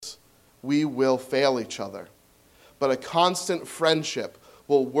we will fail each other. But a constant friendship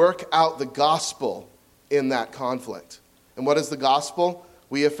will work out the gospel in that conflict. And what is the gospel?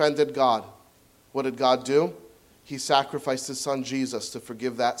 We offended God. What did God do? He sacrificed his son Jesus to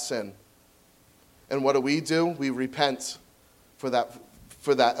forgive that sin. And what do? We repent for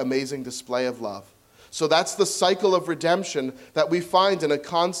that amazing display of love. So that's the cycle of redemption that we find in a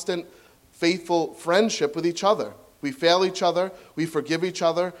constant, faithful friendship with each other. We fail each other, we forgive each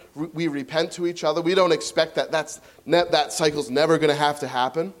other, we repent to each other. We don't expect that cycle's never going to have to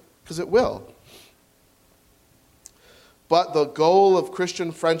happen, because it will. But the goal of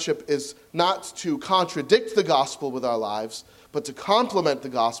Christian friendship is not to contradict the gospel with our lives, but to complement the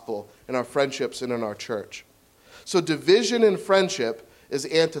gospel in our friendships and in our church. So division in friendship is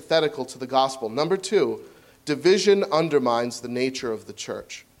antithetical to the gospel. Number 2, division undermines the nature of the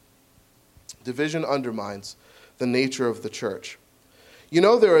church. Division undermines the nature of the church. You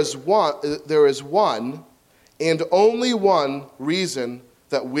know, there is one and only one reason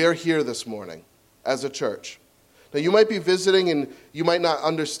that we're here this morning as a church. Now, you might be visiting and you might not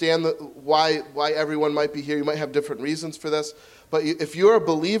understand why everyone might be here. You might have different reasons for this. But if you're a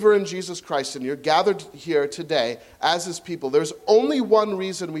believer in Jesus Christ and you're gathered here today as his people, there's only one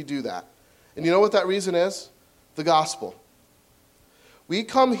reason we do that. And you know what that reason is? The gospel. We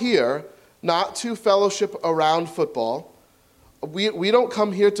come here not to fellowship around football. We don't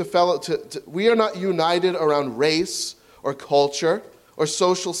come here we are not united around race or culture or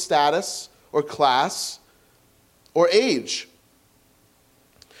social status or class or age.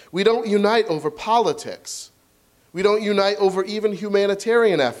 We don't unite over politics. We don't unite over even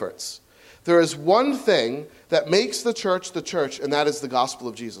humanitarian efforts. There is one thing that makes the church, and that is the gospel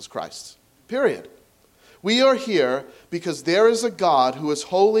of Jesus Christ. Period. We are here because there is a God who is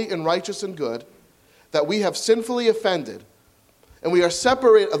holy and righteous and good that we have sinfully offended. And we are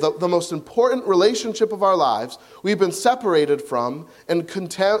separated, the most important relationship of our lives, we've been separated from and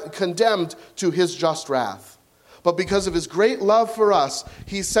condemned to his just wrath. But because of his great love for us,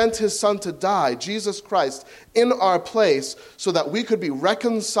 he sent his son to die, Jesus Christ, in our place so that we could be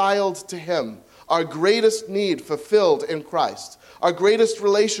reconciled to him, our greatest need fulfilled in Christ, our greatest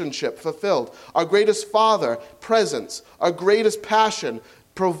relationship fulfilled, our greatest Father presence, our greatest passion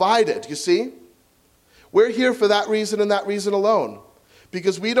provided, you see? We're here for that reason and that reason alone,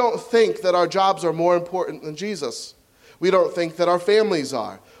 because we don't think that our jobs are more important than Jesus. We don't think that our families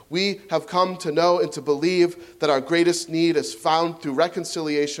are. We have come to know and to believe that our greatest need is found through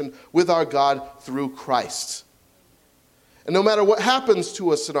reconciliation with our God through Christ. And no matter what happens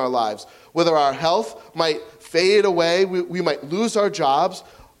to us in our lives, whether our health might fade away, we might lose our jobs,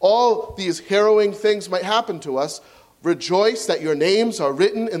 all these harrowing things might happen to us, rejoice that your names are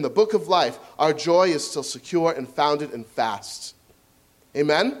written in the book of life. Our joy is still secure and founded and fast.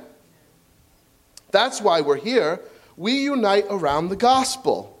 Amen? That's why we're here. We unite around the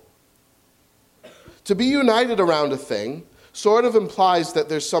gospel. To be united around a thing sort of implies that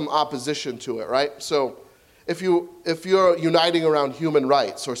there's some opposition to it, right? So if you're uniting around human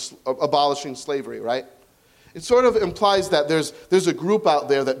rights or abolishing slavery, right? It sort of implies that there's a group out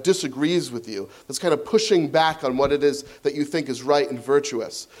there that disagrees with you, that's kind of pushing back on what it is that you think is right and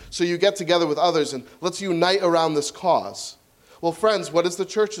virtuous. So you get together with others and let's unite around this cause. Well, friends, what is the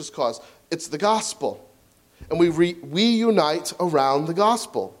church's cause? It's the gospel. And we unite around the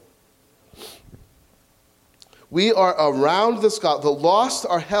gospel. We are around this gospel. The lost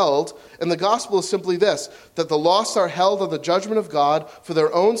are held, and the gospel is simply this, that the lost are held on the judgment of God for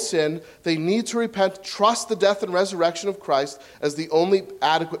their own sin. They need to repent, trust the death and resurrection of Christ as the only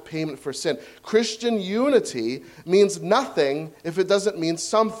adequate payment for sin. Christian unity means nothing if it doesn't mean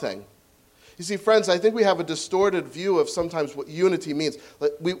something. You see, friends, I think we have a distorted view of sometimes what unity means.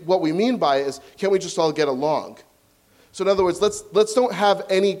 What we mean by it is, can't we just all get along? So in other words, let's don't have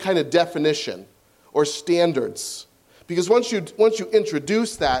any kind of definition or standards. Because once you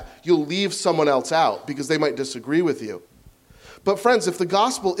introduce that, you'll leave someone else out because they might disagree with you. But friends, if the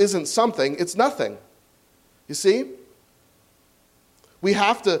gospel isn't something, it's nothing. You see? We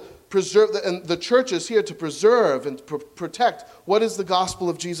have to preserve, and the church is here to preserve and protect what is the gospel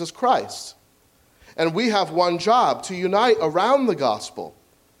of Jesus Christ. And we have one job, to unite around the gospel.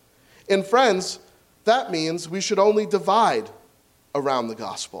 And friends, that means we should only divide around the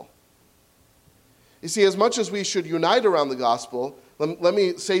gospel. You see, as much as we should unite around the gospel, let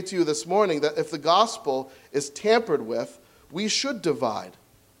me say to you this morning that if the gospel is tampered with, we should divide,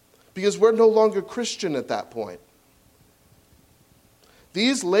 because we're no longer Christian at that point.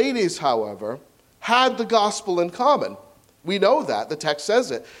 These ladies, however, had the gospel in common. We know that. The text says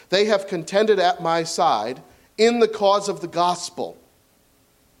it. They have contended at my side in the cause of the gospel.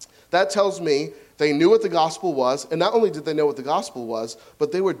 That tells me they knew what the gospel was, and not only did they know what the gospel was,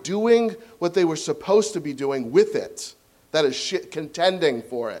 but they were doing what they were supposed to be doing with it. That is contending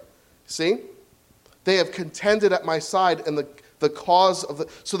for it. See? They have contended at my side in the cause of the...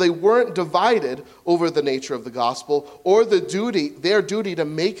 So they weren't divided over the nature of the gospel or their duty to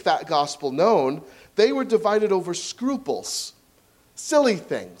make that gospel known. They were divided over scruples, silly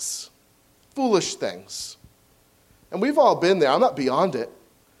things, foolish things. And we've all been there. I'm not beyond it.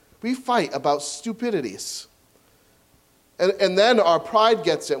 We fight about stupidities. And then our pride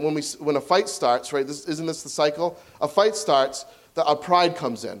gets it when a fight starts, right? Isn't this the cycle? A fight starts, our pride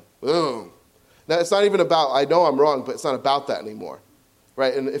comes in. Boom. Now, it's not even about, I know I'm wrong, but it's not about that anymore,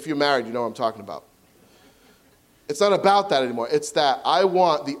 right? And if you're married, you know what I'm talking about. It's not about that anymore. It's that I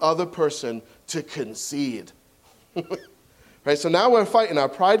want the other person to concede, right? So now we're fighting, our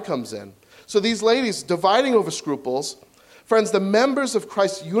pride comes in. So these ladies dividing over scruples, friends, the members of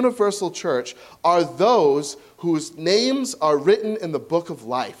Christ's universal church are those whose names are written in the book of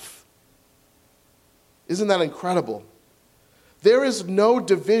life. Isn't that incredible? There is no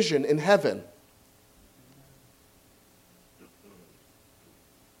division in heaven.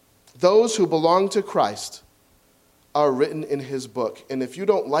 Those who belong to Christ are written in his book. And if you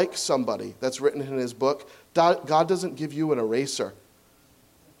don't like somebody that's written in his book, God doesn't give you an eraser.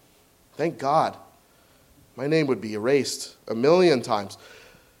 Thank God. My name would be erased 1,000,000 times.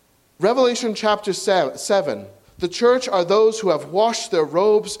 Revelation chapter 7. The church are those who have washed their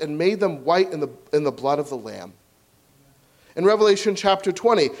robes and made them white in the blood of the Lamb. In Revelation chapter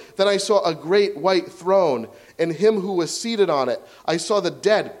 20, then I saw a great white throne and him who was seated on it. I saw the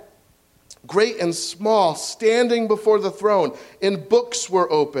dead, great and small, standing before the throne, and books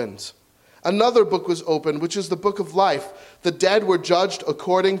were opened. Another book was opened, which is the book of life. The dead were judged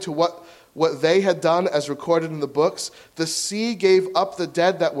according to what they had done as recorded in the books. The sea gave up the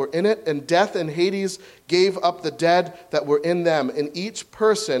dead that were in it, and death and Hades gave up the dead that were in them, and each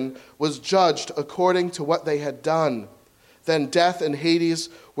person was judged according to what they had done. Then death and Hades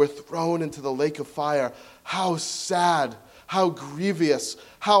were thrown into the lake of fire. How sad, how grievous,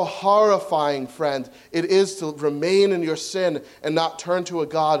 how horrifying, friend, it is to remain in your sin and not turn to a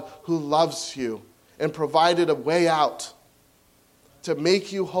God who loves you and provided a way out to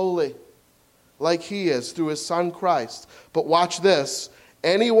make you holy like he is through his son Christ. But watch this.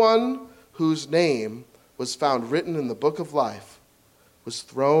 Anyone whose name was found written in the book of life was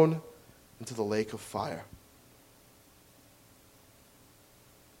thrown into the lake of fire.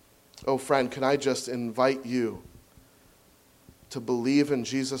 Oh, friend, can I just invite you to believe in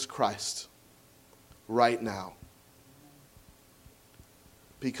Jesus Christ right now?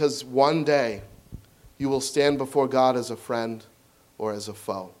 Because one day you will stand before God as a friend or as a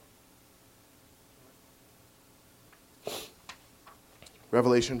foe.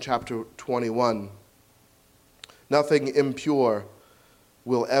 Revelation chapter 21. Nothing impure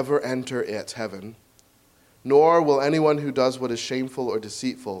will ever enter it, heaven, nor will anyone who does what is shameful or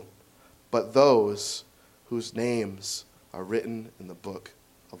deceitful, but those whose names are written in the book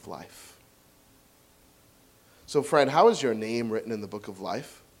of life. So, friend, how is your name written in the book of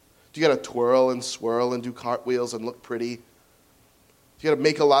life? Do you got to twirl and swirl and do cartwheels and look pretty? Do you got to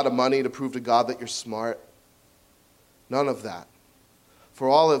make a lot of money to prove to God that you're smart? None of that. For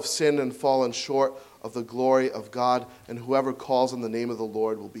all have sinned and fallen short of the glory of God, and whoever calls on the name of the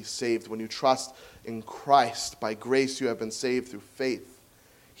Lord will be saved. When you trust in Christ, by grace you have been saved through faith.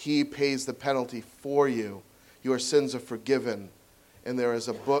 He pays the penalty for you. Your sins are forgiven, and there is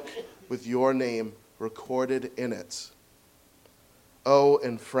a book with your name recorded in it. Oh,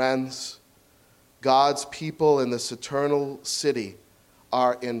 and friends, God's people in this eternal city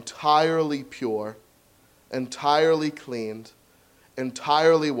are entirely pure, entirely cleaned,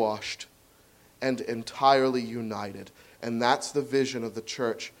 entirely washed, and entirely united. And that's the vision of the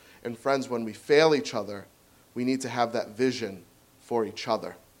church. And friends, when we fail each other, we need to have that vision for each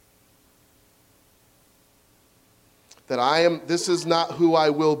other. That this is not who I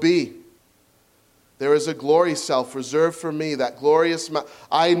will be. There is a glory self reserved for me, that glorious,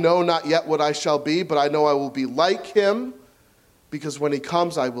 I know not yet what I shall be, but I know I will be like him, because when he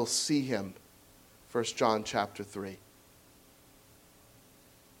comes, I will see him. 1 John chapter 3.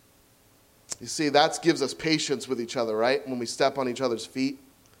 You see, that gives us patience with each other, right? When we step on each other's feet,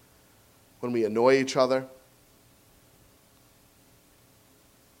 when we annoy each other.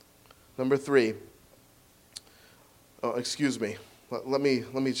 Number 3. Oh, excuse me. Let me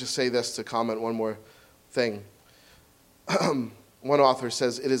just say this to comment one more thing. One author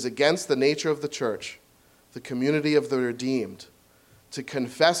says, it is against the nature of the church, the community of the redeemed, to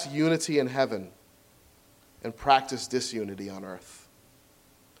confess unity in heaven and practice disunity on earth.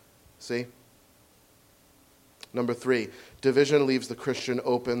 See? Number 3, division leaves the Christian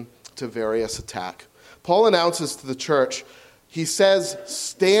open to various attack. Paul announces to the church, he says,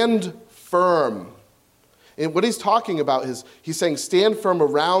 stand firm. And what he's talking about is, he's saying stand firm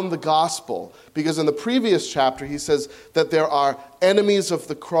around the gospel. Because in the previous chapter, he says that there are enemies of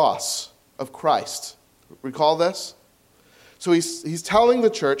the cross of Christ. Recall this? So he's telling the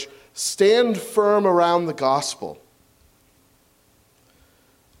church, stand firm around the gospel.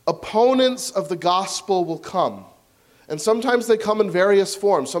 Opponents of the gospel will come. And sometimes they come in various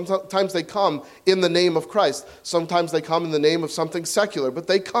forms. Sometimes they come in the name of Christ. Sometimes they come in the name of something secular, but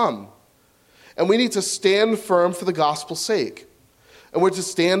they come. And we need to stand firm for the gospel's sake. And we're to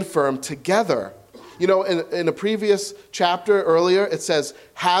stand firm together. You know, in a previous chapter earlier, it says,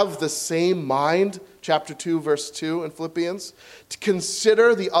 have the same mind, chapter 2, verse 2 in Philippians, to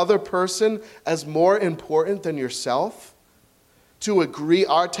consider the other person as more important than yourself. To agree,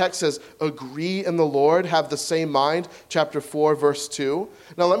 our text says, agree in the Lord, have the same mind, chapter 4, verse 2.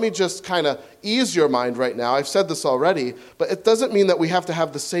 Now let me just kind of ease your mind right now. I've said this already, but it doesn't mean that we have to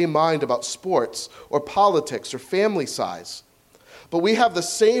have the same mind about sports or politics or family size. But we have the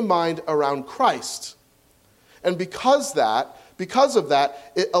same mind around Christ. And because of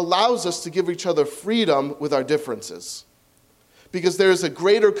that, it allows us to give each other freedom with our differences. Because there is a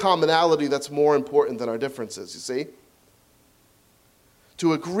greater commonality that's more important than our differences, you see?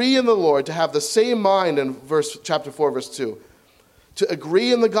 To agree in the Lord, to have the same mind in chapter 4, verse 2. To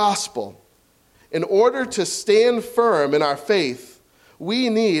agree in the gospel. In order to stand firm in our faith, we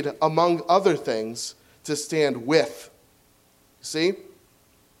need, among other things, to stand with. See?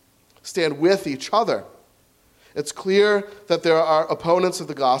 Stand with each other. It's clear that there are opponents of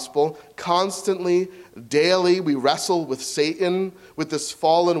the gospel. Constantly, daily, we wrestle with Satan, with this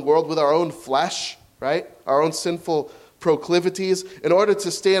fallen world, with our own flesh, right? Our own sinful proclivities. In order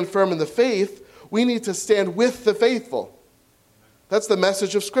to stand firm in the faith, we need to stand with the faithful. That's the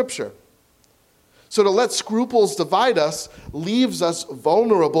message of Scripture. So to let scruples divide us leaves us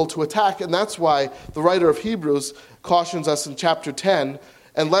vulnerable to attack, and that's why the writer of Hebrews cautions us in chapter 10,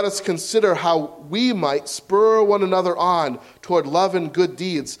 and let us consider how we might spur one another on toward love and good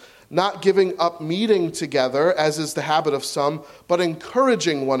deeds, not giving up meeting together, as is the habit of some, but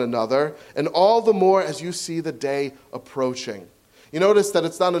encouraging one another, and all the more as you see the day approaching. You notice that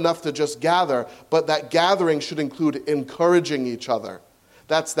it's not enough to just gather, but that gathering should include encouraging each other.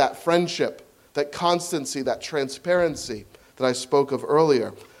 That's that friendship, that constancy, that transparency that I spoke of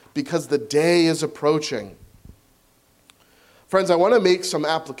earlier, because the day is approaching. Friends, I want to make some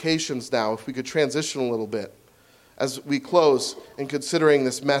applications now, if we could transition a little bit, as we close in considering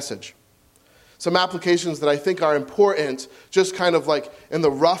this message. Some applications that I think are important, just kind of like in the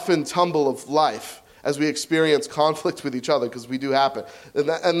rough and tumble of life, as we experience conflict with each other, because we do happen.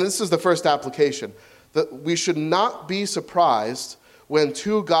 And this is the first application, that we should not be surprised when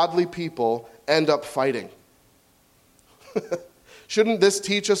two godly people end up fighting. Shouldn't this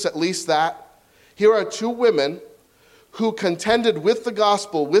teach us at least that? Here are two women who contended with the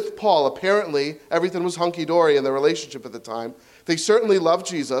gospel, with Paul. Apparently, everything was hunky-dory in their relationship at the time. They certainly loved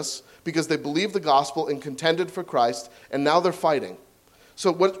Jesus because they believed the gospel and contended for Christ, and now they're fighting.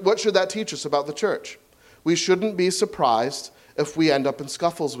 So what should that teach us about the church? We shouldn't be surprised if we end up in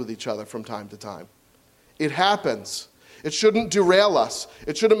scuffles with each other from time to time. It happens. It shouldn't derail us.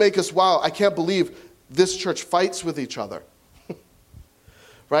 It shouldn't make us, wow, I can't believe this church fights with each other.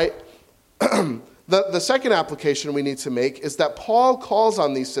 Right? The second application we need to make is that Paul calls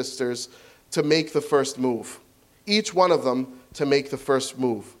on these sisters to make the first move. Each one of them to make the first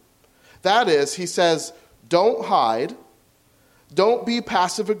move. That is, he says, don't hide, don't be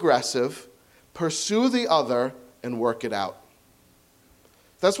passive-aggressive, pursue the other, and work it out.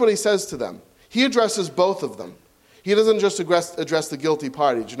 That's what he says to them. He addresses both of them. He doesn't just address the guilty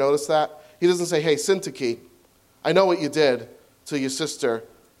party. Did you notice that? He doesn't say, hey, Syntyche, I know what you did to your sister.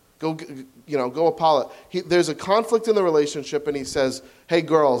 Go apologize. There's a conflict in the relationship, and he says, hey,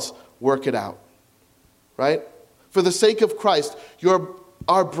 girls, work it out. Right? For the sake of Christ, you're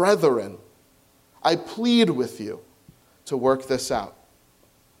our brethren. I plead with you to work this out.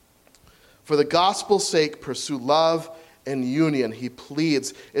 For the gospel's sake, pursue love and union. He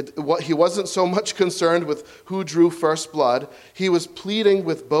pleads. He wasn't so much concerned with who drew first blood. He was pleading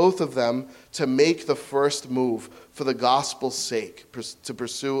with both of them to make the first move for the gospel's sake, to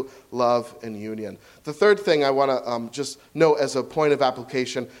pursue love and union. The third thing I want to just note as a point of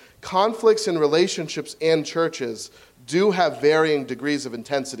application, conflicts in relationships and churches do have varying degrees of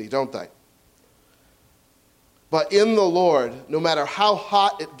intensity, don't they? But in the Lord, no matter how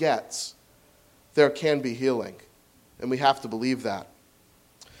hot it gets, there can be healing. And we have to believe that.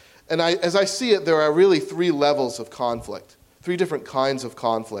 And as I see it, there are really three levels of conflict, three different kinds of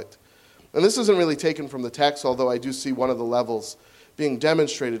conflict. And this isn't really taken from the text, although I do see one of the levels being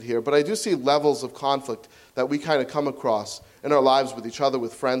demonstrated here. But I do see levels of conflict that we kind of come across in our lives with each other,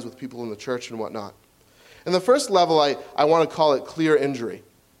 with friends, with people in the church and whatnot. And the first level, I want to call it clear injury.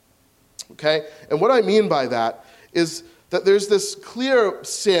 Okay? And what I mean by that is that there's this clear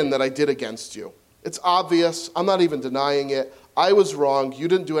sin that I did against you. It's obvious. I'm not even denying it. I was wrong. You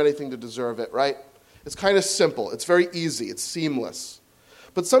didn't do anything to deserve it, right? It's kind of simple. It's very easy. It's seamless.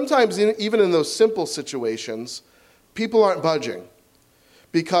 But sometimes, even in those simple situations, people aren't budging.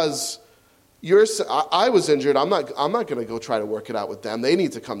 Because I was injured. I'm not going to go try to work it out with them. They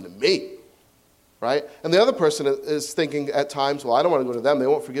need to come to me, right? And the other person is thinking at times, well, I don't want to go to them. They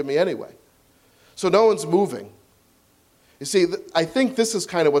won't forgive me anyway. So no one's moving. You see, I think this is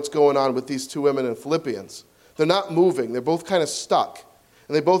kind of what's going on with these two women in Philippians. They're not moving. They're both kind of stuck.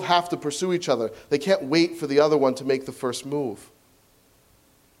 And they both have to pursue each other. They can't wait for the other one to make the first move.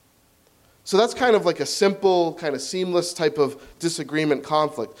 So that's kind of like a simple, kind of seamless type of disagreement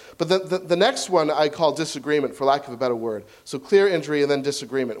conflict. But the next one I call disagreement, for lack of a better word. So clear injury and then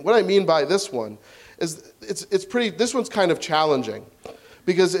disagreement. What I mean by this one is this one's kind of challenging.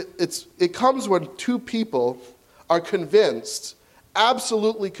 Because it comes when two people are convinced,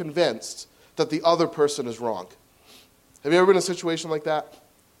 absolutely convinced, that the other person is wrong. Have you ever been in a situation like that?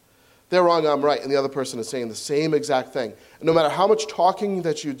 They're wrong, I'm right, and the other person is saying the same exact thing. And no matter how much talking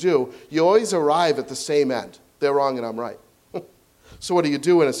that you do, you always arrive at the same end. They're wrong and I'm right. So what do you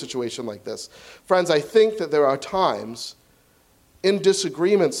do in a situation like this? Friends, I think that there are times in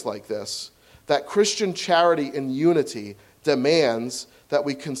disagreements like this that Christian charity and unity demands that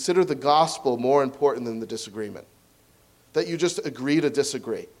we consider the gospel more important than the disagreement. That you just agree to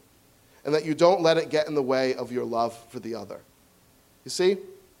disagree. And that you don't let it get in the way of your love for the other. You see?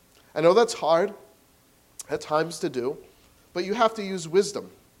 I know that's hard at times to do, but you have to use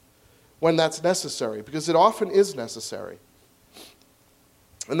wisdom when that's necessary, because it often is necessary.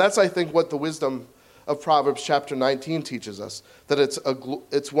 And that's, I think, what the wisdom of Proverbs chapter 19 teaches us, that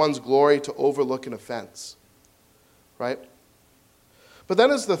it's one's glory to overlook an offense. Right? But then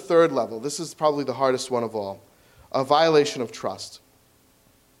is the third level. This is probably the hardest one of all. A violation of trust.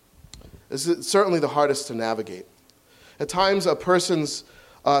 This is certainly the hardest to navigate. At times, a person's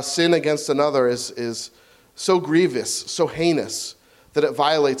sin against another is so grievous, so heinous, that it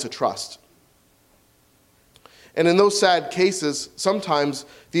violates a trust. And in those sad cases, sometimes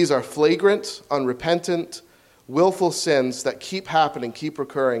these are flagrant, unrepentant, willful sins that keep happening, keep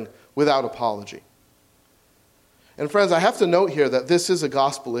recurring without apology. And friends, I have to note here that this is a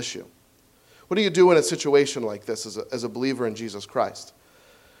gospel issue. What do you do in a situation like this as a believer in Jesus Christ?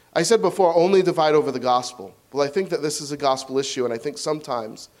 I said before, only divide over the gospel. Well, I think that this is a gospel issue, and I think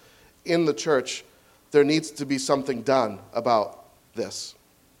sometimes in the church there needs to be something done about this.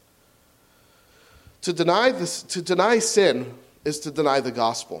 To deny sin is to deny the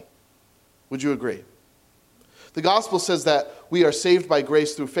gospel. Would you agree? The gospel says that we are saved by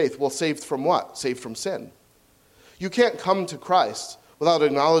grace through faith. Well, saved from what? Saved from sin. You can't come to Christ without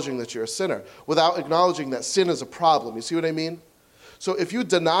acknowledging that you're a sinner, without acknowledging that sin is a problem. You see what I mean? So if you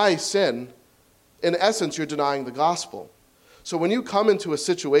deny sin, in essence, you're denying the gospel. So when you come into a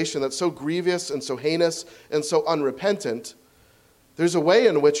situation that's so grievous and so heinous and so unrepentant, there's a way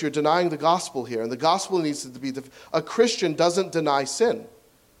in which you're denying the gospel here. And the gospel needs to be, a Christian doesn't deny sin.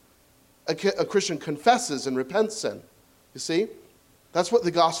 A Christian confesses and repents sin. You see? That's what the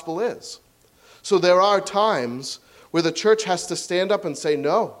gospel is. So there are times where the church has to stand up and say,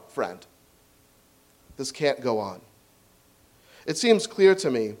 no, friend, this can't go on. It seems clear to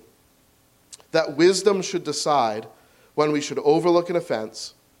me that wisdom should decide when we should overlook an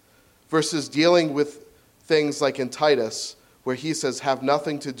offense versus dealing with things like in Titus, where he says, have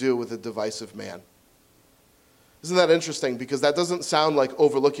nothing to do with a divisive man. Isn't that interesting? Because that doesn't sound like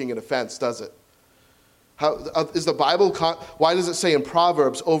overlooking an offense, does it? Is the Bible, why does it say in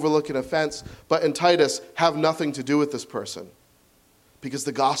Proverbs, overlook an offense, but in Titus, have nothing to do with this person? Because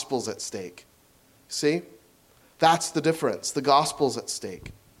the gospel's at stake. See? That's the difference. The gospel's at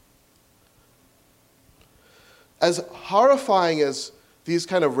stake. As horrifying as these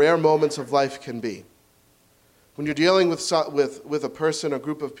kind of rare moments of life can be, when you're dealing with a person or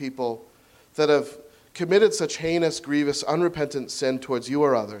group of people that have committed such heinous, grievous, unrepentant sin towards you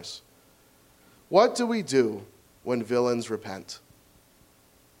or others, what do we do when villains repent?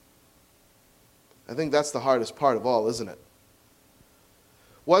 I think that's the hardest part of all, isn't it?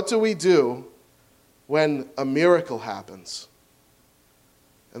 What do we do when a miracle happens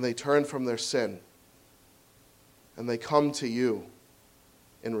and they turn from their sin and they come to you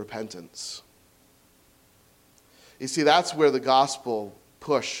in repentance. You see, that's where the gospel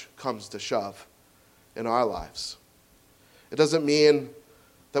push comes to shove in our lives. It doesn't mean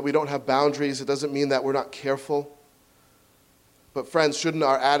that we don't have boundaries. It doesn't mean that we're not careful. But friends, shouldn't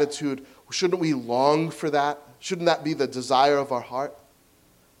our attitude, shouldn't we long for that? Shouldn't that be the desire of our heart?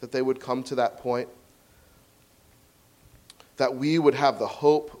 That they would come to that point? That we would have the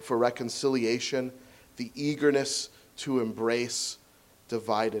hope for reconciliation, the eagerness to embrace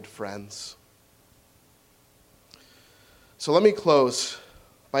divided friends. So let me close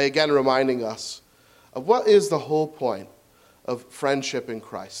by again reminding us of what is the whole point of friendship in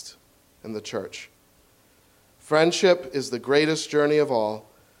Christ and the church. Friendship is the greatest journey of all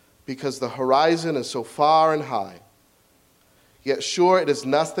because the horizon is so far and high. Yet sure, it is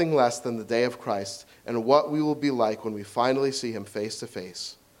nothing less than the day of Christ and what we will be like when we finally see him face to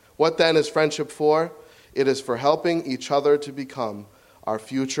face. What then is friendship for? It is for helping each other to become our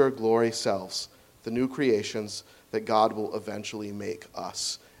future glory selves, the new creations that God will eventually make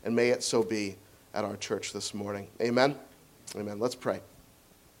us. And may it so be at our church this morning. Amen? Amen. Let's pray.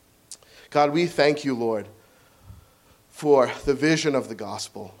 God, we thank you, Lord, for the vision of the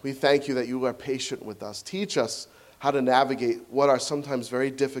gospel. We thank you that you are patient with us. Teach us how to navigate what are sometimes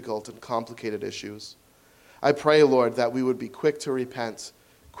very difficult and complicated issues. I pray, Lord, that we would be quick to repent,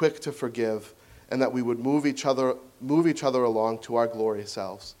 quick to forgive, and that we would move each other along to our glorious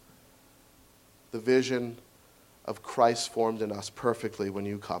selves. The vision of Christ formed in us perfectly when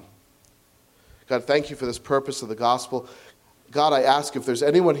you come. God, thank you for this purpose of the gospel. God, I ask if there's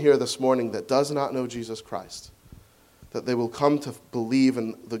anyone here this morning that does not know Jesus Christ, that they will come to believe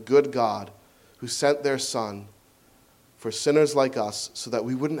in the good God who sent their Son for sinners like us so that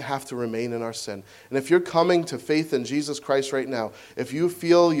we wouldn't have to remain in our sin. And if you're coming to faith in Jesus Christ right now, if you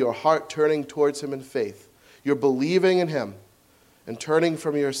feel your heart turning towards him in faith, you're believing in him and turning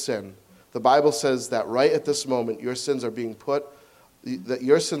from your sin, the Bible says that right at this moment, your sins were put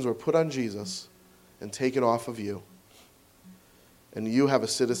on Jesus and taken off of you. And you have a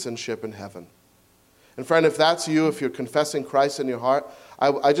citizenship in heaven. And friend, if that's you, if you're confessing Christ in your heart,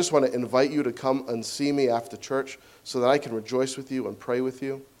 I just want to invite you to come and see me after church so that I can rejoice with you and pray with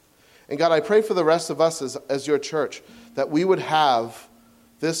you. And God, I pray for the rest of us as your church that we would have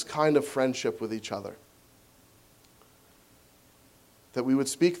this kind of friendship with each other. That we would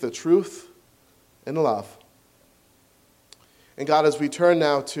speak the truth in love. And God, as we turn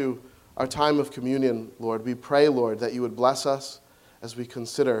now to our time of communion, Lord, we pray, Lord, that you would bless us as we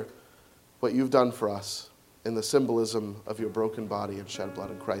consider what you've done for us in the symbolism of your broken body and shed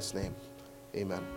blood in Christ's name. Amen.